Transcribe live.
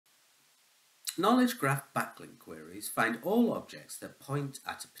Knowledge graph backlink queries find all objects that point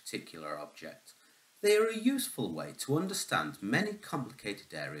at a particular object. They are a useful way to understand many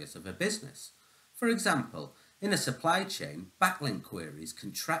complicated areas of a business. For example, in a supply chain, backlink queries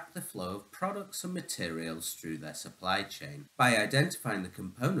can track the flow of products and materials through their supply chain. By identifying the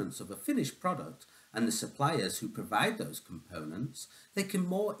components of a finished product and the suppliers who provide those components, they can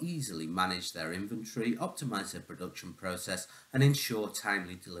more easily manage their inventory, optimize their production process, and ensure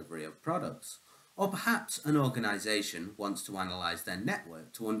timely delivery of products. Or perhaps an organization wants to analyze their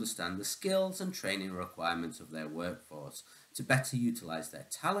network to understand the skills and training requirements of their workforce to better utilize their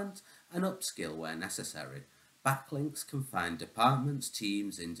talent and upskill where necessary. Backlinks can find departments,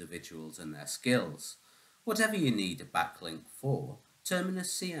 teams, individuals, and their skills. Whatever you need a backlink for,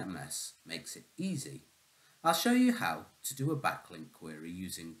 Terminus CMS makes it easy. I'll show you how to do a backlink query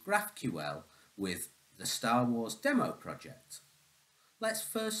using GraphQL with the Star Wars demo project. Let's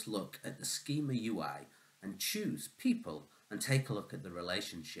first look at the schema UI and choose People and take a look at the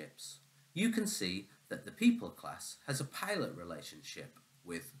relationships. You can see that the People class has a pilot relationship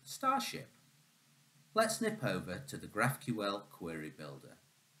with Starship. Let's nip over to the GraphQL Query Builder.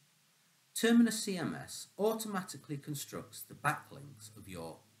 Terminus CMS automatically constructs the backlinks of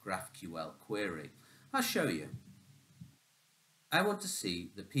your GraphQL query. I'll show you. I want to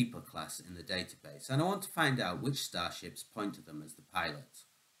see the People class in the database and I want to find out which starships point to them as the pilot.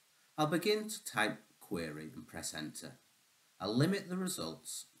 I'll begin to type query and press enter. I'll limit the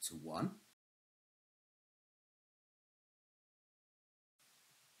results to 1.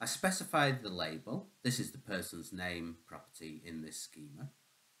 I specify the label. This is the person's name property in this schema.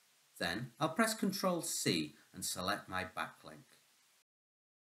 Then I'll press Ctrl C and select my backlink.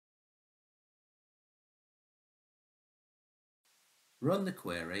 Run the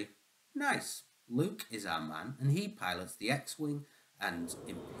query. Nice! Luke is our man and he pilots the X-Wing and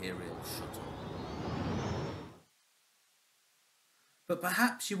Imperial shuttle. But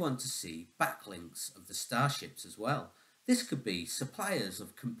perhaps you want to see backlinks of the starships as well. This could be suppliers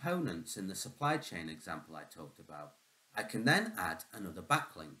of components in the supply chain example I talked about. I can then add another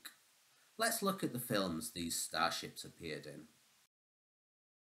backlink. Let's look at the films these starships appeared in.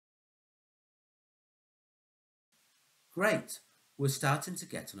 Great! We're starting to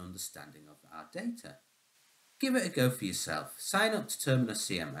get an understanding of our data. Give it a go for yourself. Sign up to Terminus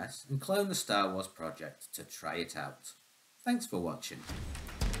CMS and clone the Star Wars project to try it out. Thanks for watching.